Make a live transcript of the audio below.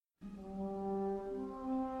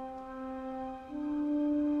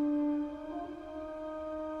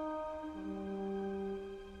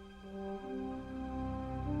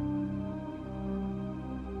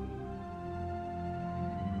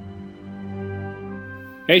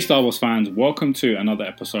Hey Star Wars fans, welcome to another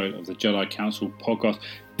episode of the Jedi Council podcast.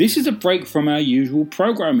 This is a break from our usual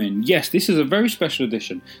programming. Yes, this is a very special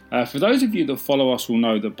edition. For those of you that follow us will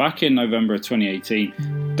know that back in November of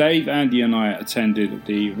 2018, Dave, Andy and I attended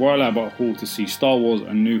the Royal Albert Hall to see Star Wars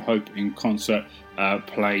A New Hope in concert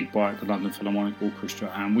played by the London Philharmonic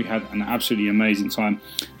Orchestra, and we had an absolutely amazing time.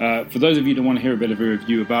 For those of you that want to hear a bit of a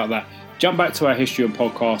review about that, jump back to our history of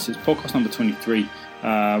podcasts. It's podcast number 23.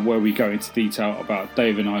 Where we go into detail about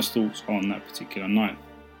Dave and I's thoughts on that particular night.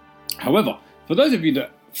 However, for those of you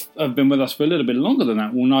that have been with us for a little bit longer than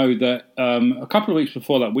that will know that a couple of weeks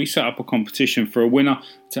before that we set up a competition for a winner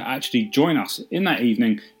to actually join us in that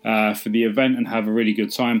evening for the event and have a really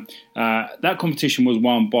good time. That competition was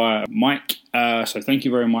won by Mike, so thank you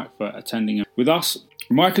very much for attending with us.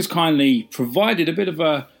 Mike has kindly provided a bit of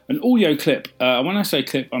an audio clip. When I say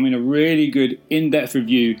clip, I mean a really good in-depth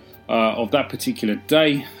review of that particular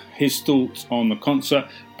day, his thoughts on the concert,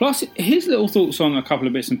 plus his little thoughts on a couple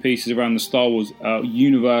of bits and pieces around the Star Wars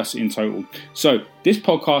universe in total. So this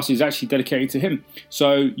podcast is actually dedicated to him.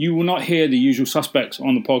 So you will not hear the usual suspects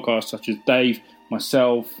on the podcast, such as Dave,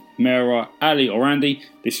 myself, Mara, Ali or Andy.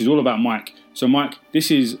 This is all about Mike. So Mike, this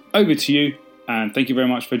is over to you, and thank you very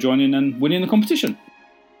much for joining and winning the competition.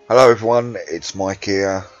 Hello everyone, it's Mike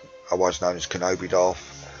here, otherwise known as Kenobi Darth,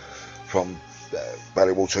 from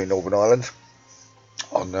Ballywalter in Northern Ireland,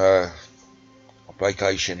 on a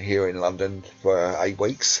vacation here in London for 8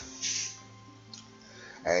 weeks,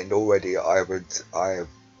 and already I have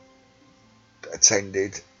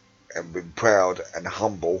attended and been proud and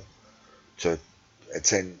humble to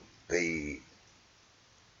attend to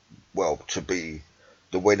be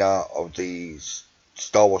the winner of the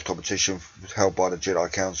Star Wars competition held by the Jedi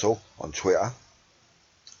Council on Twitter.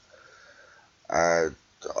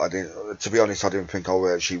 To be honest, I didn't think I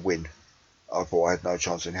would actually win. I thought I had no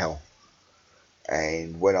chance in hell.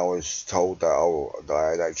 And when I was told that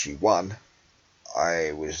I had actually won,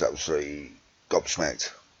 I was absolutely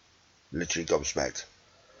gobsmacked. Literally gobsmacked.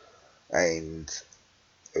 And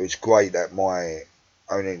it was great that my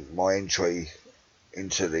entry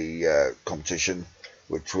into the competition,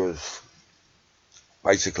 which was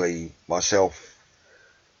basically myself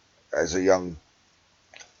as a young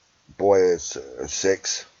boy of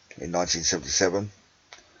 6 in 1977,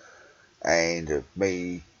 and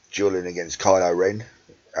me dueling against Kylo Ren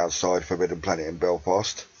outside Forbidden Planet in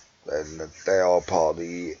Belfast, and they are part of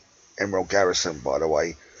the Emerald Garrison, by the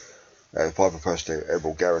way, 501st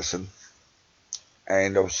Emerald Garrison,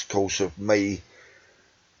 and of course of me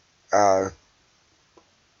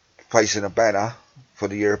facing a banner for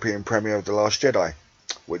the European premiere of The Last Jedi,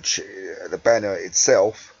 which the banner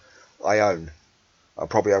itself I own. I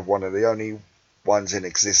probably have one of the only ones in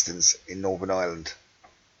existence in Northern Ireland.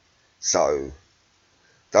 So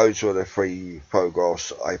those were the 3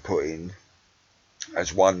 photographs I put in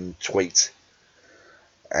as one tweet,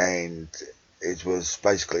 and it was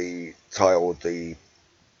basically titled the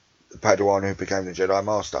Padawan who became the Jedi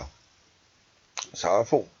Master. So I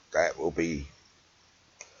thought that will be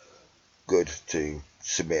good to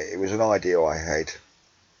submit. It was an idea I had,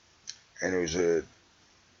 and it was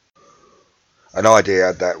an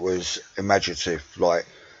idea that was imaginative, like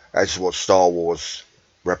as what Star Wars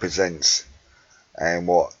represents and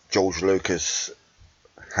what George Lucas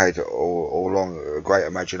had all along, a great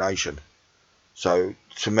imagination. So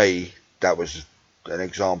to me, that was an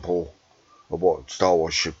example of what Star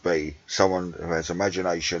Wars should be. Someone who has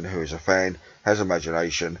imagination, who is a fan, has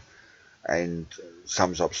imagination, and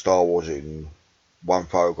sums up Star Wars in one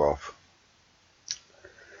photograph.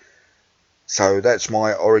 So that's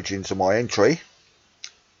my origins of my entry.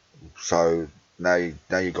 So now you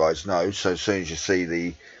guys know. So as soon as you see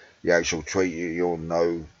the actual tweet, you'll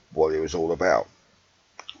know what it was all about.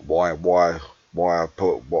 Why I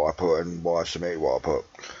put what I put and why I submitted what I put.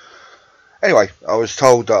 Anyway, I was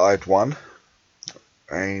told that I'd won,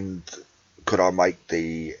 and could I make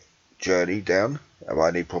the journey down? Have I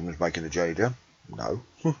any problems making the journey down? No.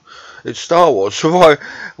 It's Star Wars, so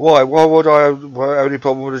why would I have any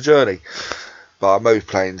problem with the journey? But I moved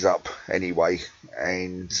planes up anyway,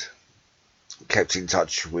 and kept in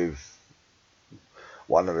touch with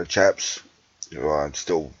one of the chaps who I'm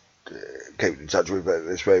still keeping in touch with at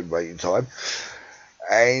this very waiting time.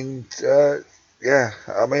 And yeah,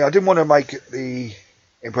 I mean, I didn't want to make the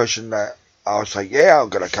impression that I'll say, yeah, I'm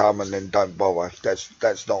going to come, and then don't bother.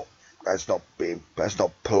 That's not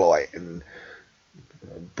polite and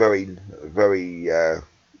very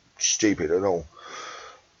stupid at all.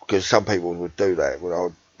 Because some people would do that,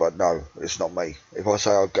 but no, it's not me. If I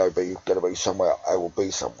say I'll going to be somewhere, I will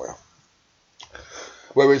be somewhere.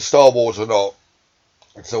 Whether it's Star Wars or not,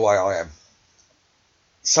 it's the way I am.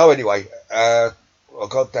 So anyway, I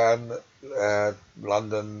got down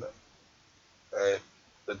London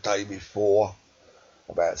the day before,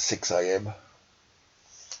 about 6 a.m.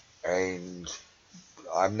 and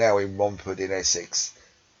I'm now in Romford in Essex.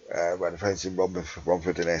 My friends in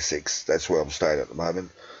Romford in Essex. That's where I'm staying at the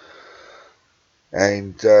moment,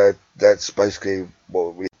 and that's basically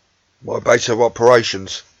my base of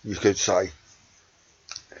operations, you could say.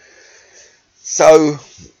 So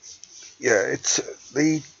yeah, it's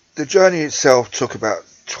the journey itself took about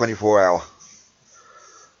 24 hours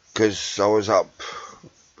because I was up.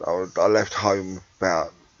 I left home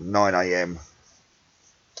about 9 a.m.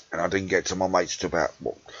 and I didn't get to my mates till about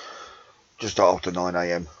just after 9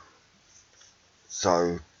 a.m.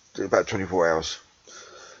 So about 24 hours.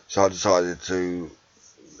 So I decided to.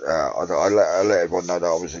 I let everyone know that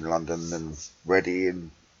I was in London and ready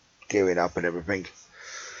and gearing up and everything.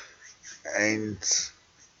 And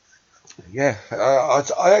yeah,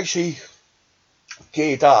 I actually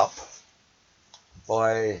geared up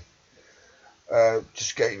by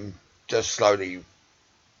just slowly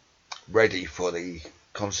ready for the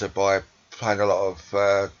concert by playing a lot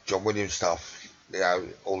of John Williams stuff. You know,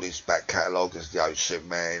 all his back catalogue, as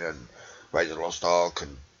Superman and Raiders of the Lost Ark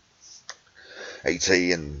and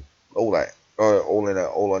E.T. and all that, all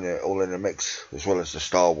in a mix, as well as the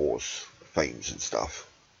Star Wars themes and stuff.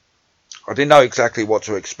 I didn't know exactly what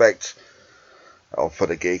to expect for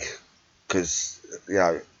the gig because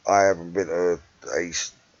I haven't been to a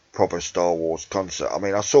proper Star Wars concert. I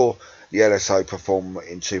mean, I saw the LSO perform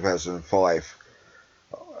in 2005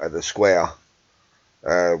 at the Square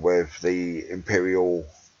with the Imperial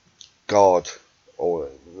Guard or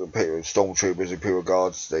the Stormtroopers, Imperial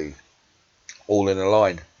Guards, the all in a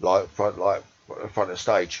line, like front of the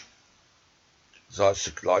stage. It's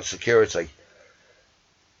like security,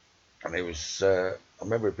 and it was. I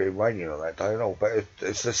remember it being raining on that day and all, but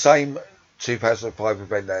it's the same 2005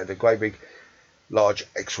 event. They had a great big, large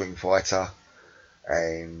X-wing fighter,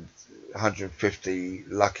 and 150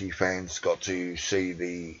 lucky fans got to see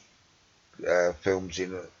the films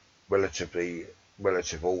in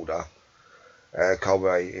relative order,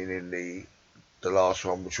 culminating in the last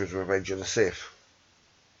one, which was Revenge of the Sith,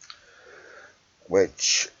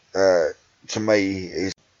 which to me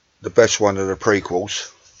is the best one of the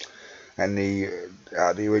prequels, and the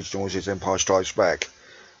originals is Empire Strikes Back.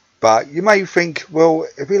 But you may think, well,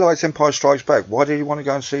 if he likes Empire Strikes Back, why did he want to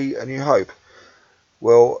go and see A New Hope?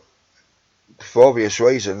 Well, for obvious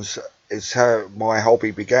reasons, it's how my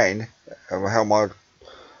hobby began, and how my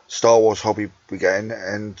Star Wars hobby began,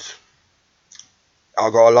 and I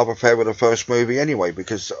got a love affair with the first movie anyway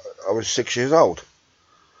because I was 6 years old.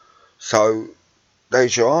 So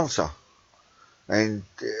there's your answer, and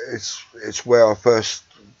it's where I first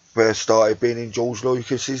started being in George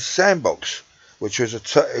Lucas's sandbox, which was a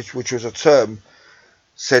term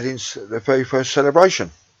said in the very first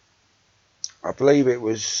celebration. I believe it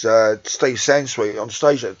was Steve Sansweet on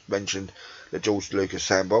stage that mentioned the George Lucas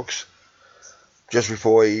sandbox just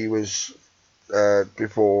before he was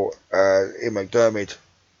before Ian McDiarmid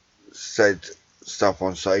said stuff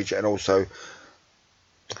on stage, and also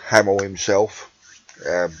Hamill himself,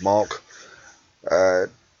 Mark,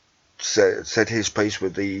 said his piece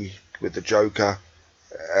with the Joker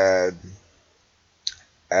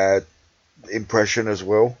impression as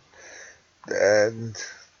well, and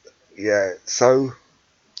yeah, so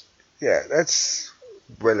yeah, that's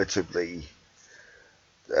relatively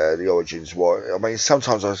the origins. What I mean,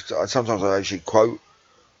 sometimes I actually quote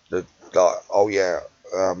the like, oh yeah,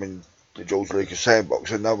 I'm in the George Lucas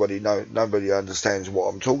sandbox, and nobody understands what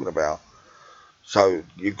I'm talking about. So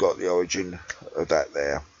you've got the origin of that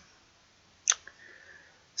there.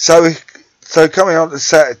 So coming on to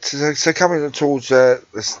Saturday, so coming towards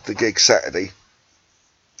the gig Saturday,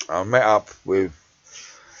 I met up with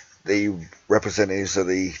the representatives of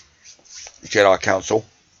the Jedi Council,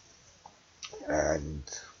 and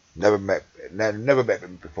never met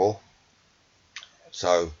them before.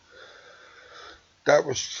 So that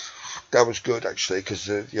was good actually, because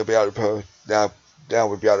you'll be able to put now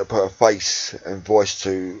we'll be able to put a face and voice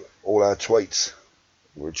to all our tweets,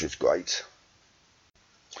 which is great,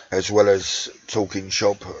 as well as talking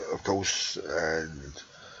shop, of course, and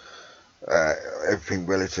everything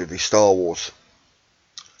relatively Star Wars.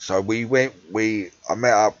 So I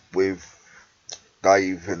met up with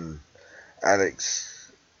Dave and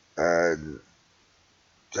Alex, and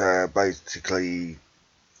basically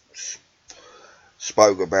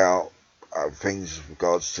spoke about things with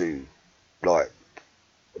regards to like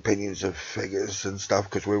opinions of figures and stuff,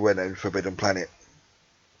 because we went in Forbidden Planet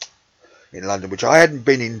in London, which I hadn't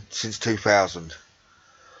been in since 2000.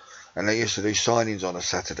 and they used to do signings on a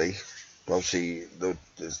Saturday. Obviously, there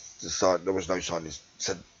was no signings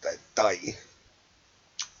that day,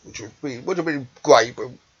 which would have been great,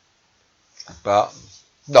 but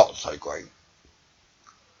not so great.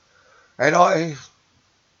 And I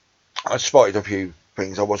spotted a few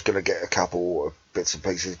things. I was going to get a couple of bits and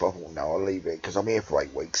pieces, but I thought, no, I'll leave it because I'm here for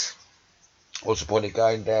 8 weeks. What's the point of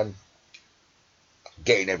going down,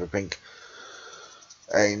 getting everything,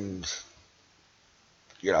 and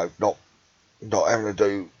not having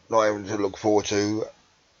to look forward to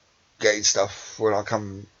getting stuff when I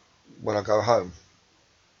go home.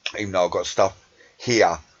 Even though I've got stuff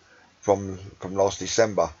here from last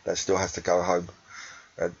December that still has to go home.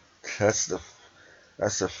 And that's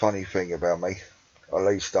the funny thing about me. I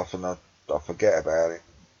leave stuff and I forget about it.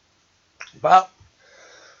 But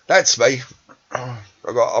that's me.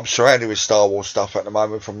 I'm surrounded with Star Wars stuff at the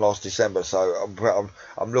moment from last December, so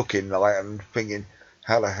I'm looking like and thinking,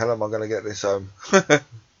 how the hell am I going to get this home?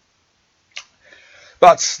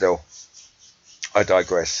 But still, I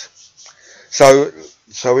digress. So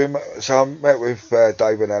I met with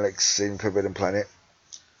Dave and Alex in Forbidden Planet,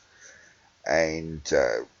 and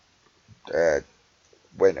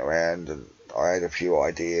went around, and I had a few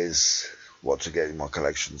ideas what to get in my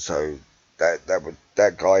collection. So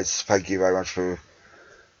that guys, thank you very much for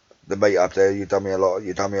the meet up there. You've done me a lot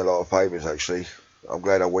of favours, actually. I'm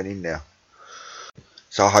glad I went in there.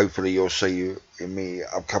 So hopefully you'll see in me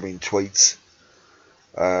upcoming tweets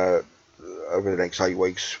over the next 8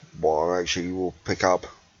 weeks what I actually will pick up,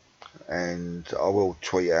 and I will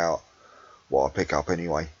tweet out what I pick up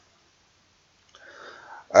anyway.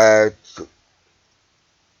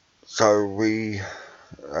 So we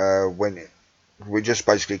just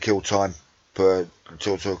basically killed time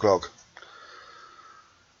until 2 o'clock,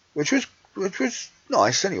 which was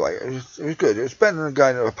nice anyway. It was good. It was better than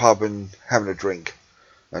going to a pub and having a drink,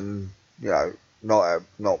 and it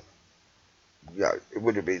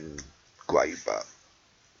would have been great, but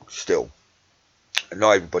still,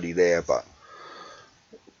 not everybody there. But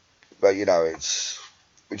we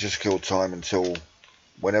just killed time until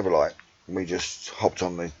whenever, like, we just hopped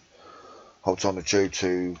on the tube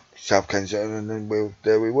to South Kensington, and then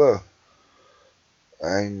there we were.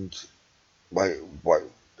 And there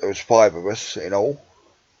was 5 of us in all,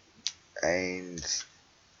 and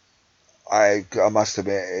I must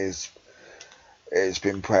admit it's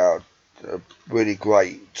been really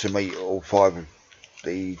great to meet all 5 of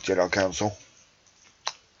the Jedi Council.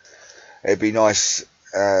 It'd be nice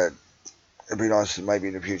maybe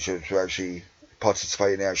in the future to actually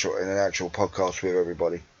participate in an actual podcast with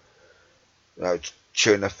everybody.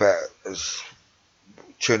 Chewing the fat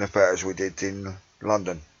as we did in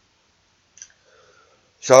London.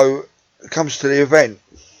 So it comes to the event,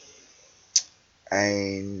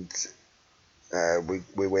 and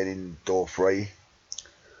we went in door 3.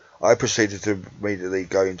 I proceeded to immediately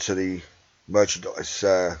go into the merchandise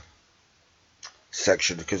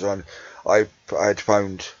section because I had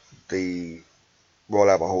phoned the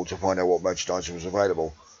Royal Albert Hall to find out what merchandise was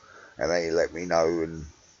available, and they let me know, and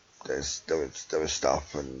there was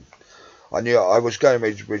stuff, and I knew I was going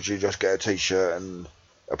to originally just get a t-shirt and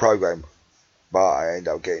a program, but I ended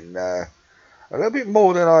up getting a little bit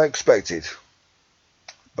more than I expected.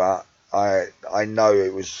 But I know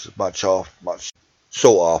it was much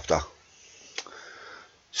sought after,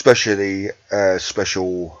 especially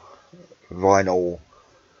special vinyl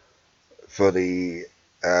for the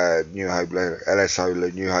New Hope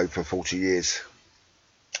LSO New Hope for 40 years.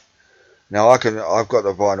 Now I've got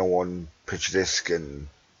the vinyl on picture disc and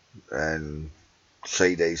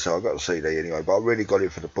CD, so I got the CD anyway. But I really got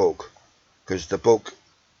it for the book, because the book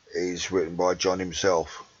is written by John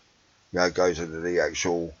himself. It goes into the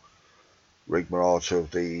actual rigmarole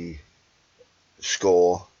of the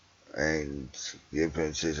score and the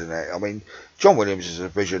influences and that. I mean, John Williams is a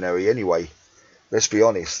visionary anyway. Let's be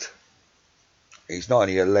honest. He's not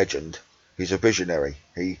only a legend, he's a visionary.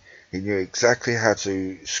 He knew exactly how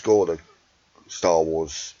to score the Star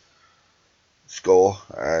Wars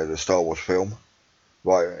the Star Wars film,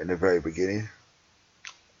 right in the very beginning.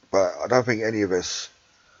 But I don't think any of us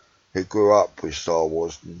who grew up with Star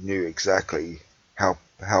Wars knew exactly how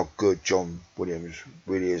good John Williams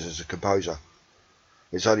really is as a composer.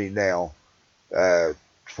 It's only now,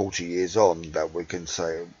 40 years on, that we can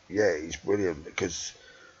say, yeah, he's brilliant, because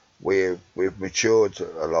we've matured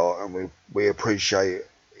a lot, and we appreciate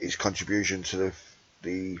his contribution to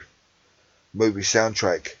the movie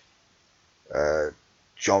soundtrack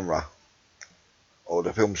genre, or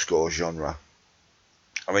the film score genre.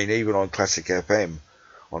 I mean, even on Classic FM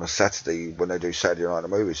on a Saturday, when they do Saturday Night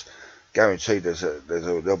movies, guaranteed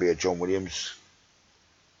there'll be a John Williams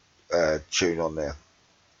tune on there.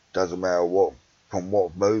 Doesn't matter from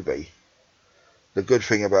what movie. The good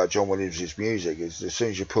thing about John Williams' music is as soon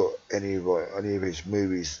as you put any of his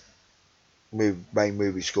main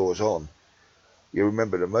movie scores on, you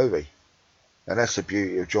remember the movie. And that's the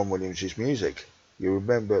beauty of John Williams' music. You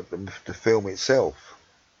remember the film itself.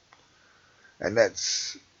 And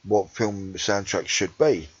that's what film soundtracks should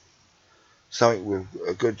be. Something with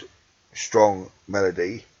a good, strong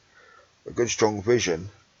melody, a good, strong vision,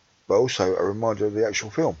 but also a reminder of the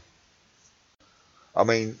actual film. I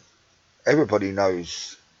mean, everybody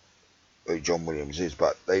knows who John Williams is,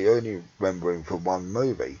 but they only remember him from one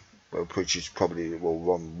movie, which is probably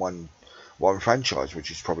one franchise,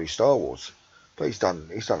 which is probably Star Wars. But he's done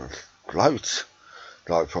loads.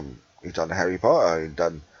 He's done Harry Potter, he's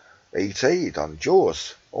done E.T., he's done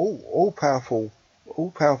Jaws. All powerful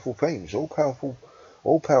themes, all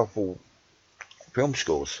powerful film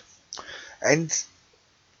scores. And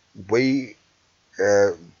we,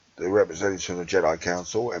 the representatives from the Jedi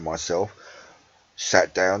Council and myself,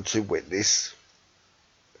 sat down to witness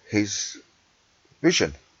his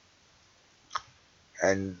vision.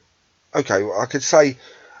 And okay, I could say,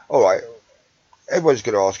 all right, everyone's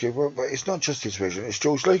going to ask you, but it's not just his vision, it's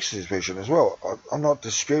George Lucas's vision as well. I'm not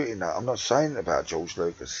disputing that. I'm not saying about George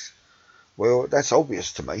Lucas. Well, that's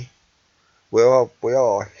obvious to me. We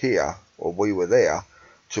are here, or we were there,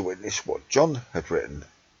 to witness what John had written.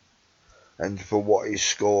 And for what his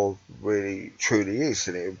score really, truly is.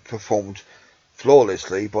 And it performed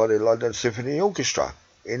flawlessly by the London Symphony Orchestra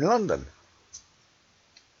in London.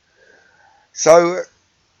 So,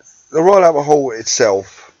 the Royal Albert Hall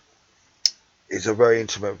itself is a very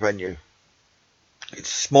intimate venue. It's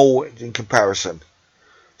small in comparison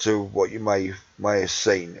to what you may have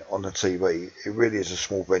seen on the TV. It really is a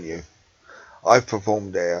small venue. I've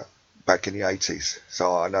performed there back in the 80s,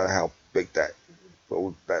 so I know how big that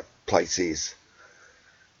place is.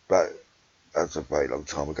 But that's a very long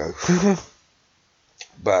time ago.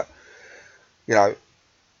 But you know,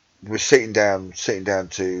 we're sitting down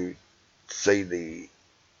to see the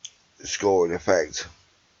score in effect.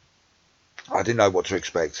 I didn't know what to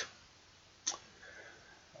expect,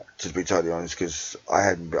 to be totally honest, because I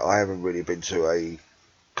haven't really been to a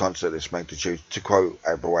concert of this magnitude. To quote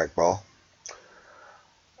Abu Akbar,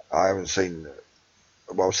 I haven't seen.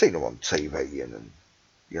 Well, I've seen them on TV and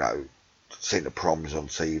you know, seen the proms on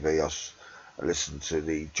TV. I listened to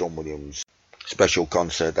the John Williams special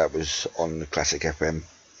concert that was on the Classic FM,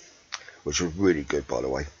 which was really good, by the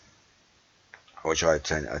way, which I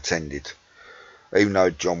attended. Even though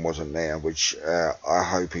John wasn't there, which I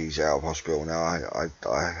hope he's out of hospital now.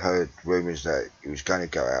 I heard rumours that he was going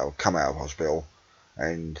to come out of hospital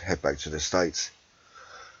and head back to the States.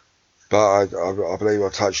 But I believe I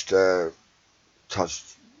touched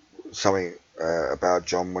something about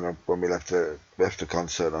John when we left the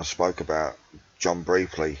concert, and I spoke about John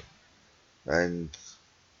briefly, and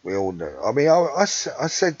we all know. I mean, I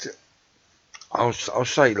said I'll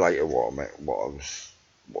say later what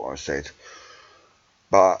I said.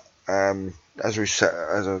 But like I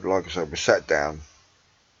said, we sat down.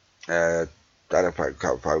 That a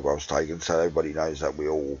program was taken, so everybody knows that we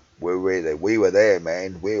were there,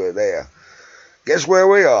 man. We were there. Guess where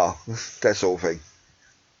we are? That sort of thing.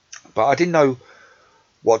 But I didn't know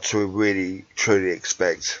what to really truly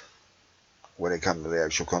expect when it came to the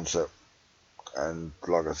actual concert. And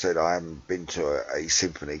like I said, I haven't been to a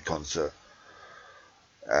symphony concert,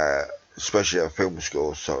 especially a film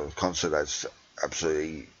score, so a concert that's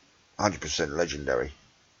absolutely 100% legendary,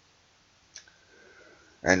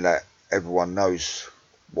 and that everyone knows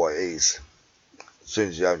what it is. As soon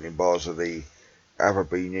as the opening bars of the Arthur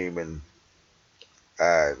B. Newman,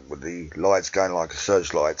 with the lights going like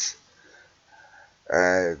searchlights,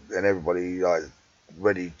 and everybody like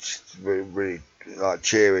really like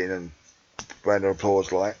cheering and round of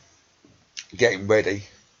applause, like getting ready,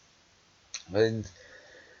 and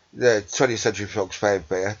the 20th Century Fox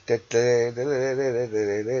fanfare. Yeah,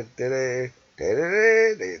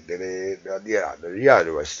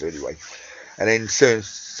 the rest anyway. And then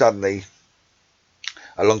suddenly,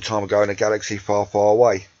 a long time ago in a galaxy far, far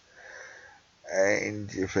away,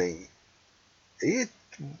 and you think,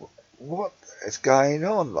 what is going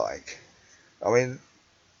on? Like, I mean,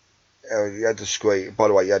 you had the screen. By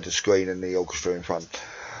the way, you had the screen and the orchestra in front.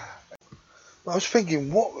 I was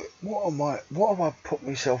thinking, what have I put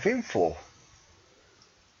myself in for?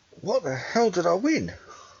 What the hell did I win?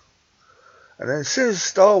 And then as soon as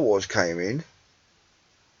Star Wars came in,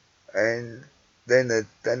 and then the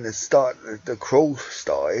crawl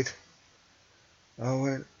started, I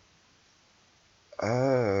went,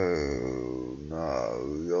 oh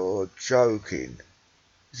no, you're joking.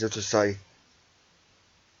 is to say,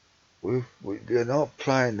 you're not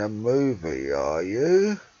playing the movie, are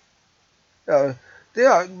you?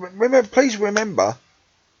 Please remember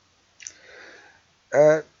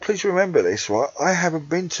this, right? I haven't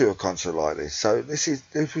been to a concert like this, so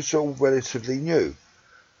this was all relatively new.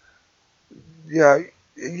 They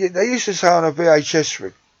used to say on a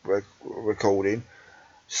VHS recording,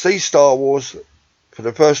 see Star Wars for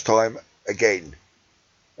the first time again,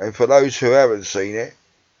 and for those who haven't seen it,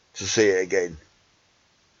 to see it again.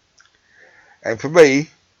 And for me,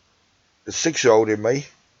 the 6-year-old in me,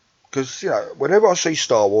 because whenever I see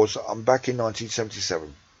Star Wars, I'm back in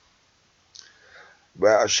 1977.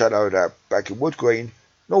 Without a shadow of doubt, back in Wood Green,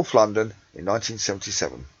 North London, in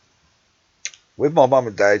 1977, with my mum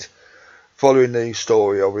and dad, following the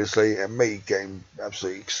story obviously, and me getting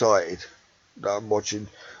absolutely excited that I'm watching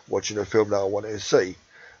a film that I wanted to see.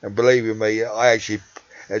 And believe me, a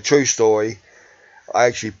true story, I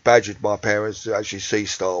actually badgered my parents to actually see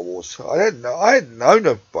Star Wars. I hadn't known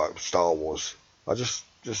about Star Wars. I just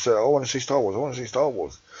said, I want to see Star Wars. I want to see Star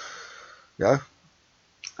Wars.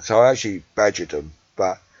 So I actually badgered them.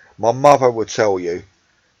 But my mother would tell you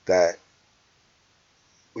that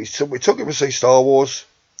we took him to see Star Wars,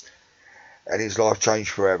 and his life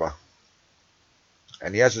changed forever.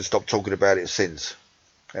 And he hasn't stopped talking about it since.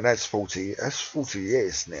 And that's 40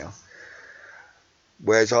 years now.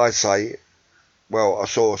 Whereas I say, well, I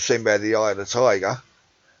saw Sinbad the Eye of the Tiger,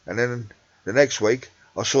 and then the next week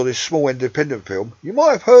I saw this small independent film. You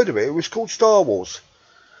might have heard of it. It was called Star Wars.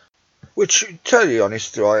 Which, to tell you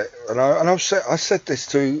honest, right, I said this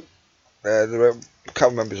to the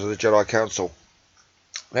couple members of the Jedi Council.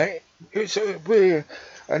 It's an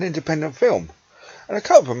independent film, and a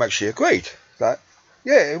couple of them actually agreed that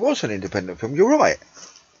yeah, it was an independent film. You're right,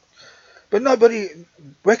 but nobody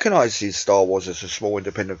recognises Star Wars as a small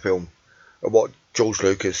independent film of what George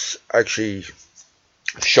Lucas actually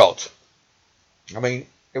shot. I mean,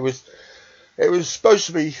 it was supposed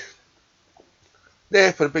to be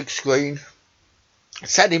there for the big screen.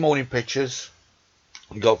 Saturday morning pictures.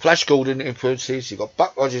 You got Flash Gordon influences. You got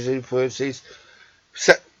Buck Rogers influences.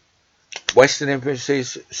 Western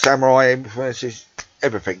influences. Samurai influences.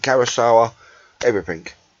 Everything. Kurosawa. Everything.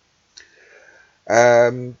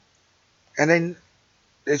 And then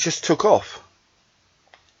it just took off.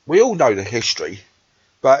 We all know the history,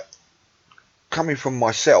 but coming from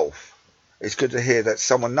myself, it's good to hear that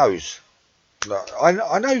someone knows.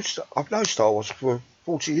 I've known Star Wars for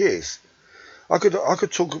 40 years. I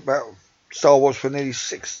could talk about Star Wars for nearly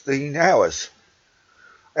 16 hours.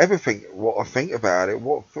 Everything, what I think about it,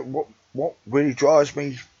 what really drives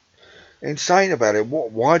me insane about it.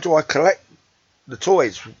 Why do I collect the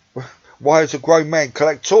toys? Why does a grown man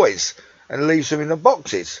collect toys and leaves them in the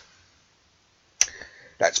boxes?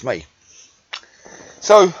 That's me.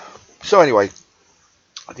 So anyway,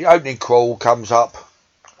 the opening crawl comes up,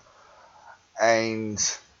 and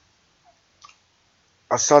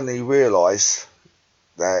I suddenly realise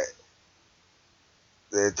that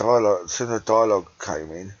the dialogue, as soon as the dialogue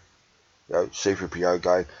came in, C-3PO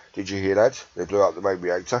going, "Did you hear that? They blew up the main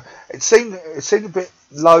reactor." It seemed a bit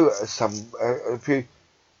low at a few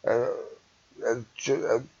at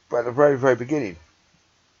the very, very beginning,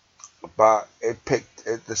 but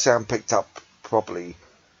the sound picked up properly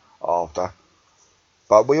after.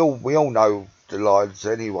 But we all know the lines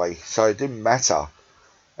anyway, so it didn't matter.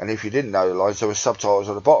 And if you didn't know the lines, there were subtitles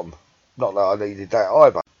at the bottom. Not that I needed that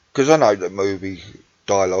either, because I know the movie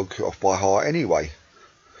dialogue off by heart anyway.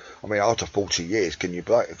 I mean, after 40 years, can you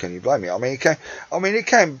blame me? I mean, it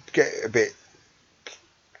can get a bit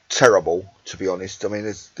terrible, to be honest. I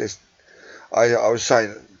mean, I was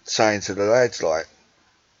saying to the lads like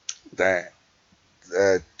that,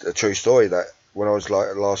 a true story, that when I was like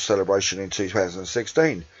at last Celebration in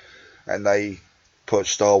 2016, and they put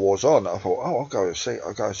Star Wars on, I thought, oh, I'll go see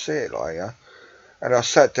it, like, yeah. And I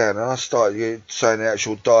sat down and I started saying the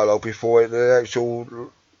actual dialogue before the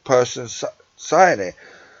actual person saying it,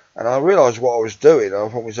 and I realised what I was doing. And I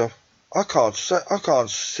thought to myself, I can't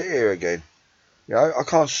sit here again. I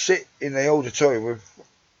can't sit in the auditorium with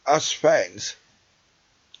us fans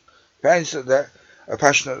that are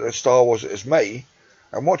passionate about Star Wars as me,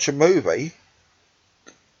 and watch a movie,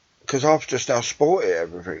 because I've just now spoiled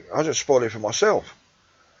everything. I just spoiled it for myself.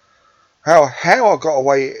 How I got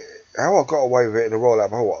away with it in the Royal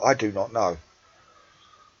Albert Hall, I do not know.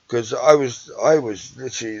 Because I was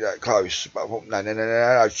literally that close. But I thought,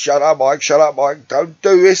 no, shut up, Mike, don't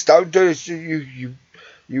do this.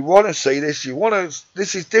 You want to see this,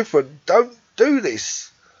 this is different, don't do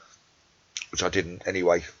this. Which I didn't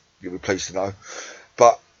anyway, you'll be pleased to know.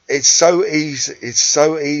 But it's so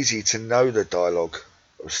easy to know the dialogue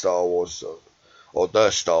of Star Wars, or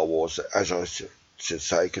the Star Wars, as I should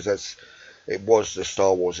say, because it was the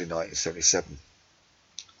Star Wars in 1977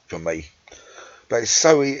 for me. But it's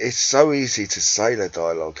so easy to say the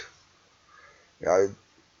dialogue. You know,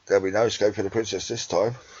 there'll be no escape for the princess this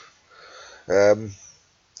time.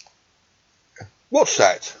 What's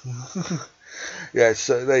that? Yeah,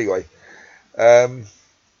 so there you go.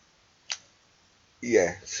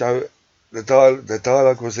 Yeah, so the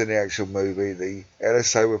dialogue was in the actual movie. The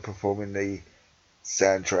LSA were performing the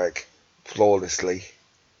soundtrack flawlessly,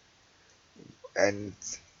 and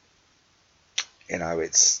you know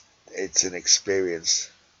it's an experience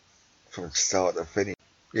from start to finish.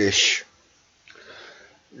 Ish.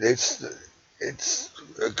 It's it's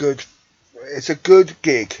a good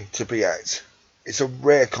gig to be at. It's a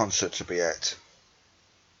rare concert to be at.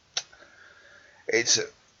 It's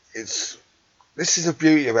this is the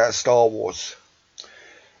beauty about Star Wars.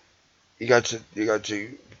 You go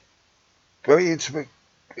to very intimate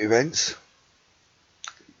events.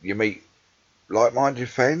 You meet like-minded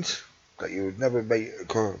fans that you would never meet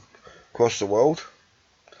across the world.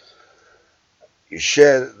 You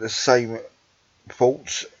share the same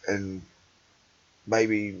thoughts and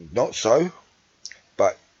maybe not so,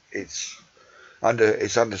 but it's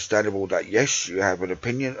understandable that yes, you have an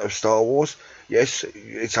opinion of Star Wars. Yes,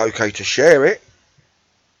 it's okay to share it,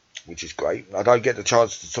 which is great. I don't get the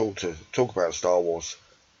chance to talk about Star Wars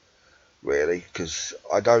really because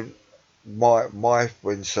I don't. My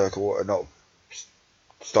friend circle are not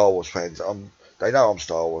Star Wars fans. They know I'm a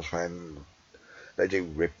Star Wars fan. They do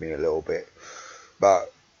rip me a little bit,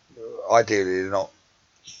 but ideally they're not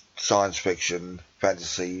science fiction,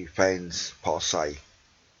 fantasy fans per se.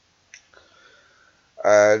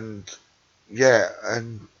 And yeah,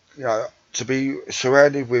 and you know, to be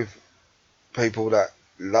surrounded with people that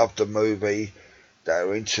love the movie, that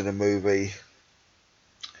are into the movie,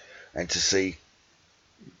 and to see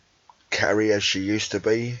Carrie as she used to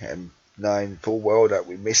be, and knowing full well that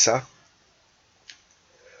we miss her,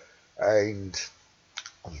 and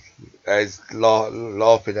as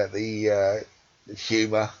laughing at the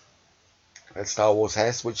humour that Star Wars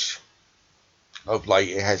has, which of late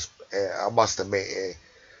it has. I must admit,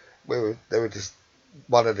 there were just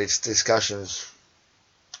one of these discussions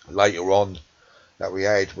later on that we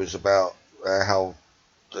had was about how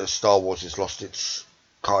Star Wars has lost its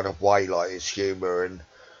kind of way, like its humour and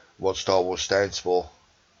what Star Wars stands for,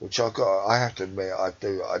 which I have to admit, I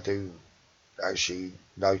do actually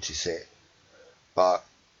notice it, but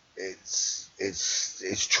it's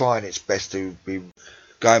trying its best to be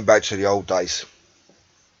going back to the old days.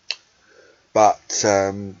 But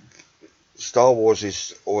Star Wars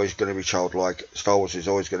is always going to be childlike. Star Wars is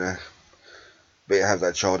always going to have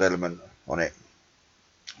that child element on it.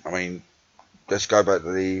 I mean, let's go back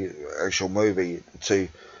to the actual movie. Two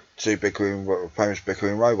famous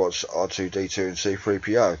bickering robots, R2-D2 and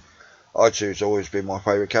C-3PO. R2 has always been my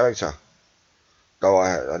favourite character, though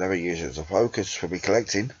I never use it as a focus for me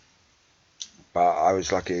collecting. But I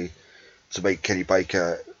was lucky to meet Kenny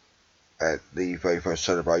Baker at the very first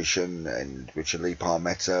celebration, and Richard Lee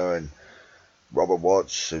Palmetta and Robert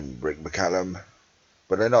Watts and Rick McCallum.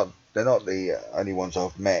 But they're not the only ones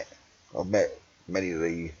I've met. I've met many of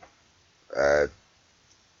the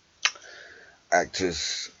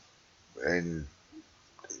actors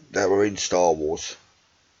that were in Star Wars.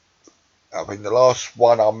 I think the last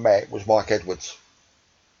one I met was Mike Edwards.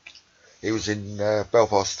 He was in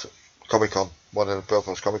Belfast Comic Con, one of the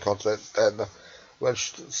Belfast Comic Cons,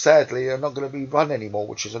 which sadly are not going to be run anymore,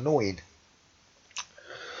 which is annoying.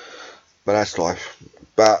 But that's life.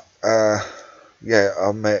 But yeah,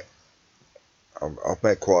 I've met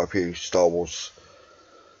quite a few Star Wars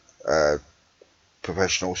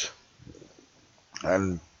professionals,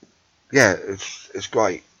 and yeah, it's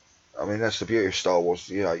great. I mean, that's the beauty of Star Wars.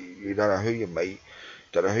 You know, you don't know who you meet,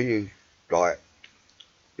 don't know who you like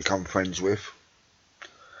become friends with.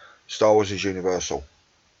 Star Wars is universal,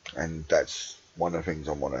 and that's one of the things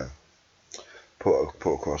I want to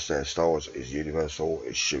put across there. Star Wars is universal.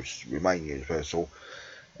 It should remain universal,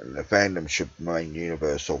 and the fandom should remain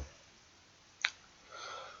universal.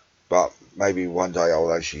 But maybe one day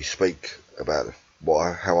I'll actually speak about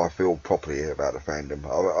how I feel properly about the fandom.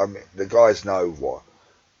 I mean, the guys know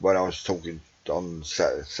when I was talking on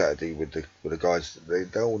Saturday with the guys,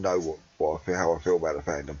 they all know how I feel about the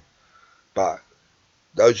fandom. But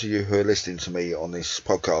those of you who are listening to me on this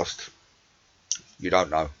podcast, you don't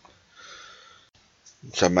know.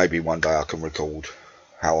 So maybe one day I can record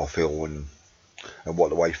how I feel and what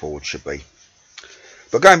the way forward should be.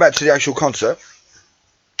 But going back to the actual concert,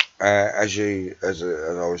 I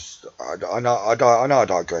know I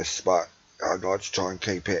digress, but I'd like to try and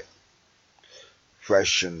keep it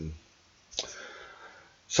fresh. And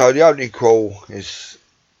so the opening crawl is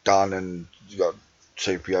done, and you got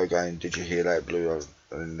 2PO going, "Did you hear that, Blue?"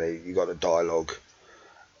 And you got the dialogue,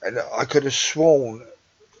 and I could have sworn.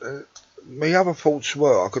 My other thoughts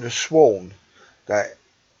were I could have sworn that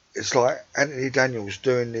it's like Anthony Daniels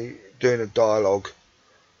doing the dialogue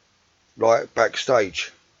like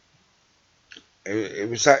backstage. It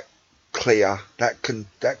was that clear, that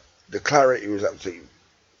the clarity was absolutely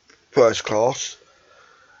first class.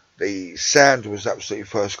 The sound was absolutely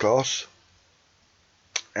first class,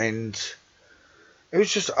 and it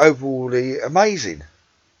was just overall amazing.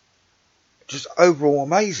 Just overall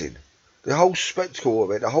amazing. The whole spectacle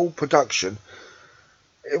of it, the whole production,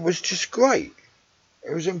 it was just great.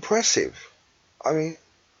 It was impressive. I mean,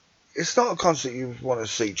 it's not a concert you want to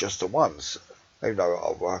see just the once. Even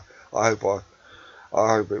though I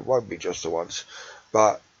hope it won't be just the once,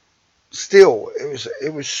 but still,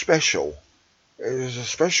 it was special. It was a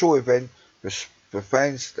special event for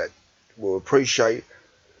fans that will appreciate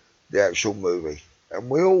the actual movie, and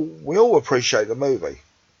we all appreciate the movie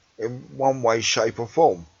in one way, shape, or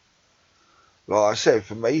form. Like I said,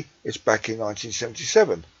 for me, it's back in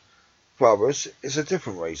 1977. For others, it's a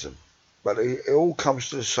different reason, but it all comes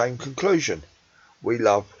to the same conclusion. We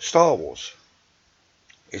love Star Wars.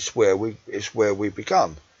 It's where we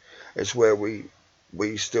begun. It's where we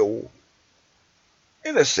still,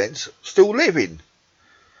 in a sense, still live in.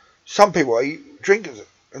 Some people eat, drink,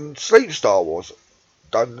 and sleep Star Wars.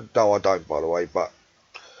 No, I don't, by the way, but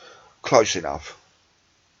close enough.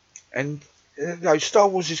 And Star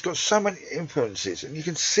Wars has got so many influences, and you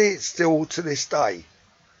can see it still to this day.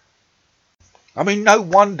 I mean, no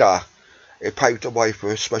wonder it paved the way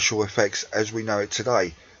for special effects as we know it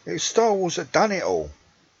today. It's Star Wars that done it all.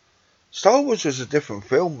 Star Wars was a different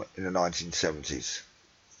film in the 1970s.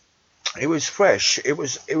 It was fresh. It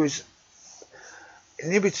was the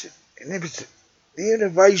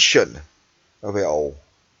innovation of it all.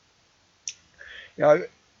 You know,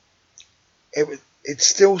 it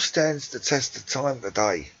still stands the test of time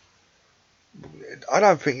today. I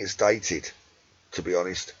don't think it's dated, to be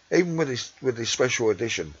honest. Even with this special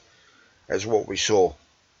edition, as what we saw,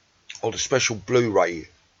 or the special Blu-ray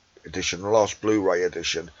edition, the last Blu-ray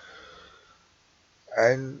edition,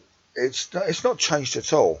 and it's not changed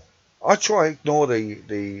at all. I try to ignore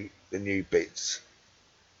the new bits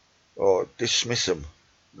or dismiss them.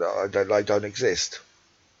 They don't exist,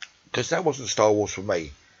 because that wasn't Star Wars for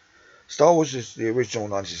me. Star Wars is the original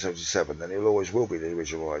 1977, and it always will be the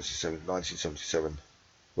original 1977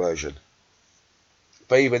 version.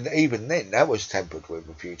 But even then, that was tampered with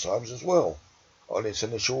a few times as well on its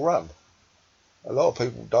initial run. A lot of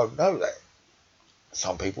people don't know that.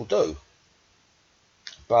 Some people do.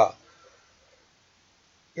 But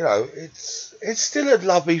it's still a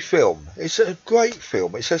lovely film. It's a great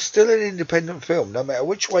film. It's still an independent film. No matter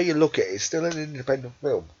which way you look at it, it's still an independent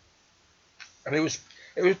film. And it was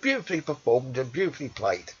beautifully performed and beautifully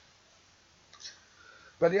played.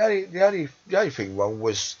 But the only thing wrong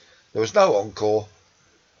was there was no encore,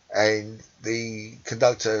 and the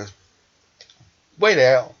conductor went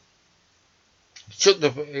out, shook the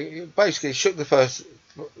person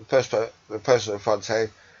at the front hand,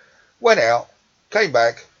 went out, came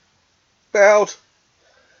back, bowed.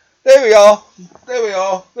 There we are.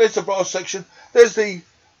 There's the brass section. There's the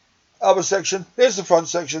other section. There's the front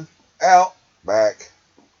section. Out, back,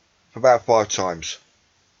 for about 5 times.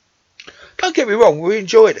 Don't get me wrong, we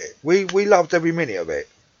enjoyed it. We loved every minute of it.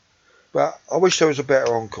 But I wish there was a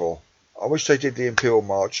better encore. I wish they did the Imperial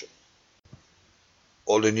March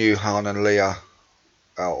or the new Han and Leia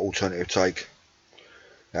alternative take.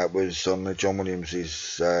 That was on the John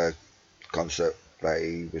Williams' concert that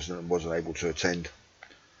he wasn't able to attend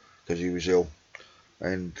because he was ill.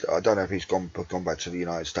 And I don't know if he's gone back to the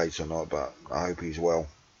United States or not, but I hope he's well.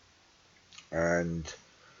 And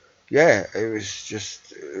yeah, it was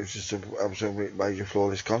just an absolute major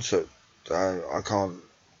flawless concert. I couldn't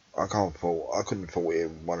fault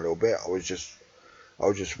it one little bit. I was just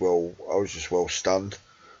well stunned,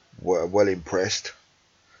 well impressed.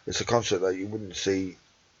 It's a concert that you wouldn't see.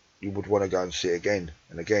 You would want to go and see again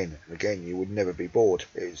and again and again. You would never be bored.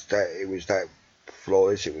 It was that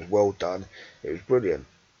flawless. It was well done. It was brilliant.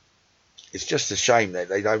 It's just a shame that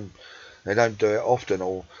they don't do it often,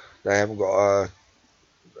 or they haven't got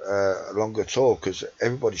a longer tour, because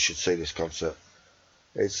everybody should see this concert.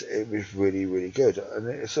 It was really, really good, and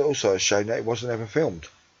it's also a shame that it wasn't ever filmed,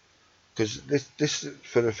 because this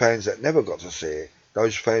for the fans that never got to see it,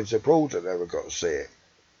 those fans abroad that never got to see it,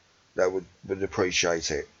 that would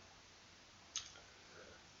appreciate it.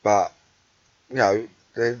 But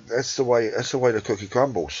that's the way the cookie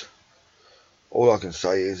crumbles. All I can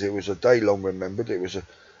say is it was a day long remembered.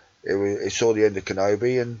 It saw the end of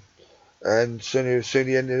Kenobi and soon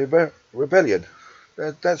the end of the rebellion.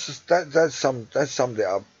 That summed it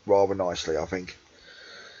up rather nicely. I think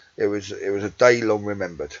it was a day long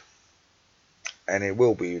remembered, and it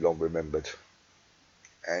will be long remembered.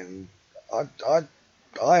 And I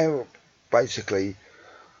basically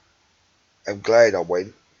am glad I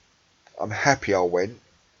went. I'm happy I went.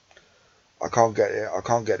 I can't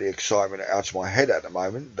get the excitement out of my head at the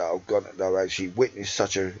moment that I've actually witnessed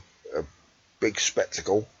such a big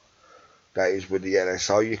spectacle that is with the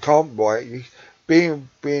NSO. You can't being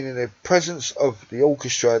in the presence of the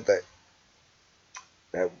orchestra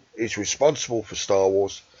that is responsible for Star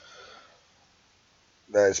Wars,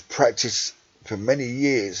 that has practiced for many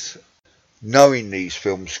years knowing these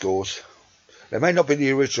film scores. They may not be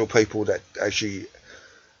the original people that actually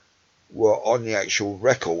were on the actual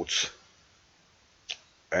records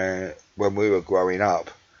when we were growing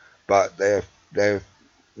up, but they've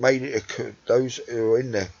made it. Those who are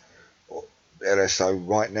in the LSO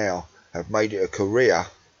right now have made it a career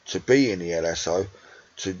to be in the LSO,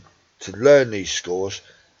 to learn these scores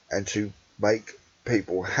and to make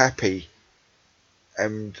people happy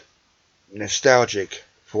and nostalgic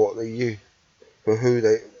for who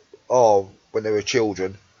they are when they were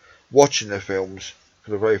children, watching the films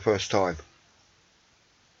for the very first time.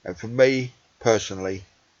 And for me personally,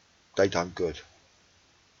 they done good.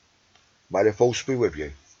 May the force be with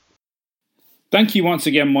you. Thank you once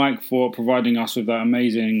again, Mike, for providing us with that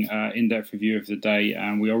amazing in-depth review of the day.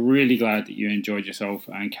 And we are really glad that you enjoyed yourself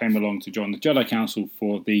and came along to join the Jedi Council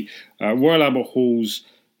for the Royal Albert Hall's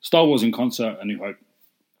Star Wars in Concert: A New Hope.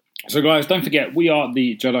 So, guys, don't forget, we are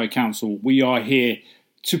the Jedi Council. We are here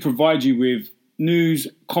to provide you with news,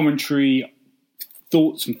 commentary,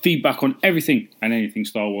 thoughts and feedback on everything and anything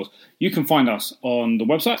Star Wars. You can find us on the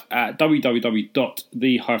website at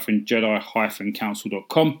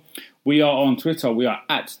www.the-jedi-council.com. We are on Twitter. We are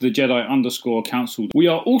at the Jedi_Council. We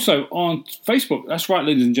are also on Facebook. That's right,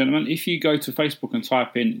 ladies and gentlemen. If you go to Facebook and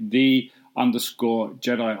type in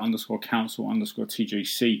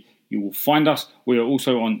the_Jedi_Council_TJC, you will find us. We are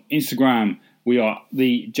also on Instagram. We are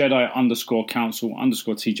the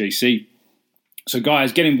Jedi_Council_TJC. So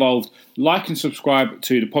guys, get involved, like and subscribe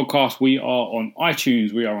to the podcast. We are on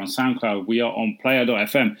iTunes, we are on SoundCloud, we are on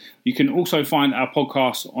Player.fm. You can also find our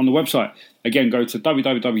podcast on the website. Again, go to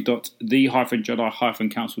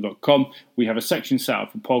www.the-jedi-council.com. We have a section set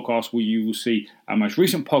up for podcasts where you will see our most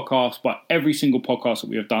recent podcast, but every single podcast that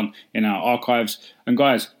we have done in our archives. And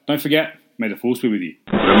guys, don't forget, may the force be with you.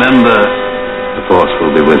 Remember, the force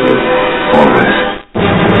will be with you always.